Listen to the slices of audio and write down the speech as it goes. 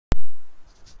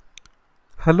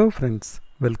Hello friends,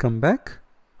 welcome back.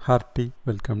 Hearty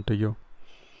welcome to you.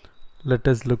 Let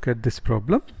us look at this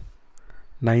problem.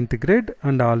 9th grade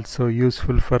and also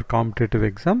useful for competitive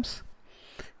exams.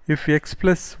 If x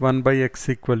plus 1 by x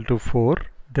equal to 4,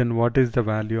 then what is the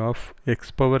value of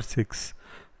x power 6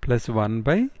 plus 1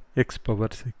 by x power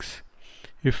 6?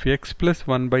 If x plus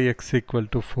 1 by x equal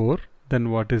to 4, then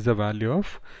what is the value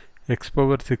of x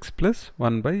power 6 plus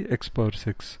 1 by x power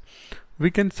 6? We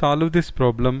can solve this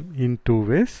problem in two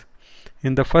ways.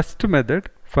 In the first method,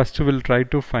 first we'll try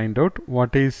to find out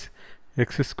what is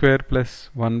x square plus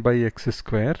 1 by x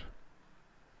square.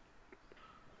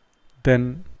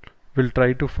 Then we'll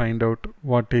try to find out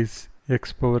what is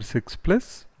x power 6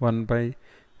 plus 1 by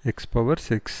x power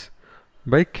 6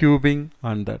 by cubing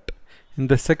on that. In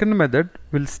the second method,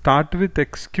 we'll start with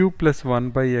x cube plus 1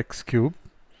 by x cube.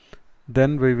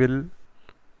 Then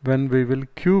when we will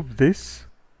cube this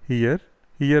here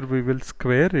we will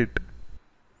square it.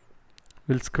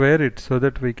 We'll square it so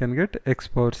that we can get x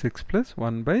power 6 plus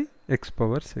 1 by x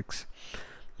power 6.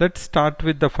 Let's start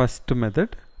with the first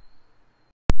method.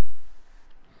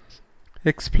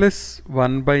 X plus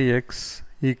 1 by x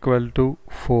equal to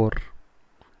 4.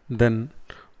 Then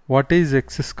what is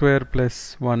x square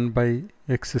plus 1 by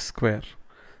x square?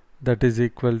 That is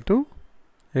equal to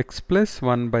x plus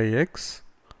 1 by x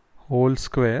whole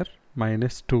square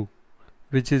minus 2,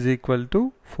 which is equal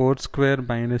to 4 square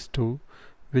minus 2,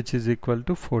 which is equal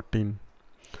to 14.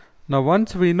 Now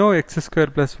once we know x square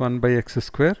plus 1 by x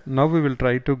square, now we will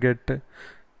try to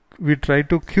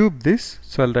cube this.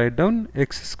 So I'll write down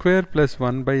x square plus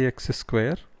 1 by x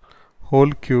square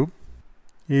whole cube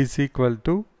is equal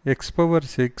to x power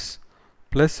 6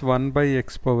 plus 1 by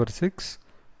x power 6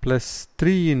 plus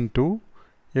 3 into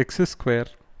x square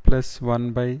plus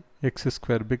 1 by x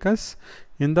square, because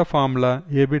in the formula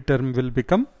AB term will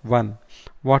become 1.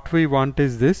 What we want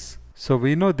is this. So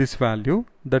we know this value,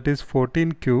 that is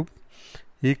 14 cube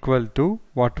equal to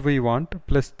what we want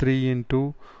plus 3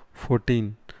 into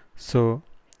 14. So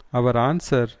our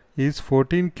answer is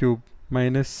 14 cube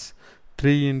minus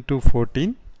 3 into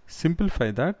 14. Simplify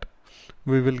that.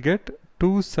 We will get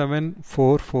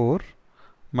 2744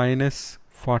 minus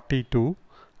 42.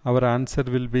 Our answer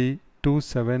will be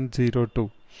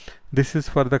 2702. This is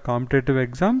for the competitive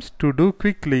exams. To do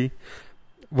quickly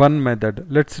one method,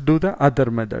 let's do the other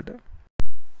method.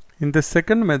 In the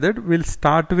second method, we'll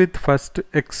start with first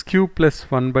x cube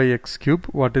plus 1 by x cube.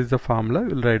 What is the formula?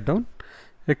 We'll write down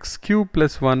x cube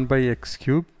plus 1 by x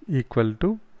cube equal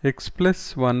to x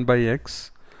plus 1 by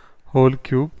x whole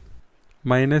cube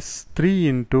minus 3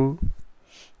 into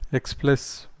x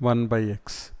plus 1 by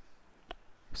x.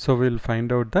 So we'll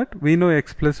find out that we know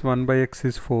x plus 1 by x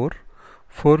is 4.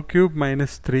 4 cube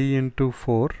minus 3 into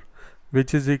 4,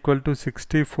 which is equal to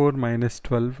 64 minus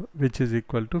 12, which is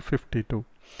equal to 52.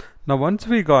 Now once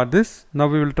we got this, now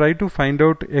we will try to find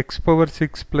out x power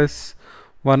 6 plus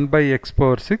 1 by x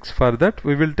power 6. For that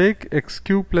we will take x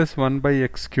cube plus 1 by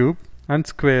x cube and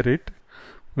square it.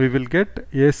 We will get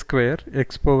a square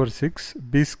x power 6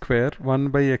 b square 1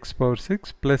 by x power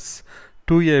 6 plus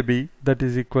 2ab, that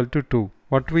is equal to 2.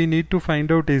 What we need to find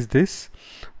out is this.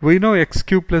 We know x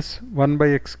cube plus 1 by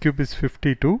x cube is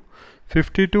 52.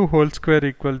 52 whole square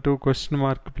equal to question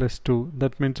mark plus 2.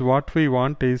 That means what we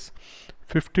want is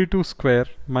 52 square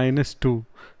minus 2,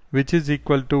 which is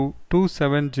equal to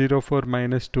 2704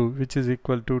 minus 2, which is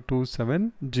equal to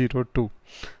 2702.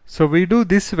 So we do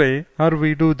this way or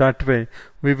we do that way,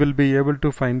 we will be able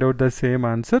to find out the same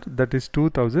answer, that is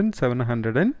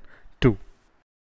 2702.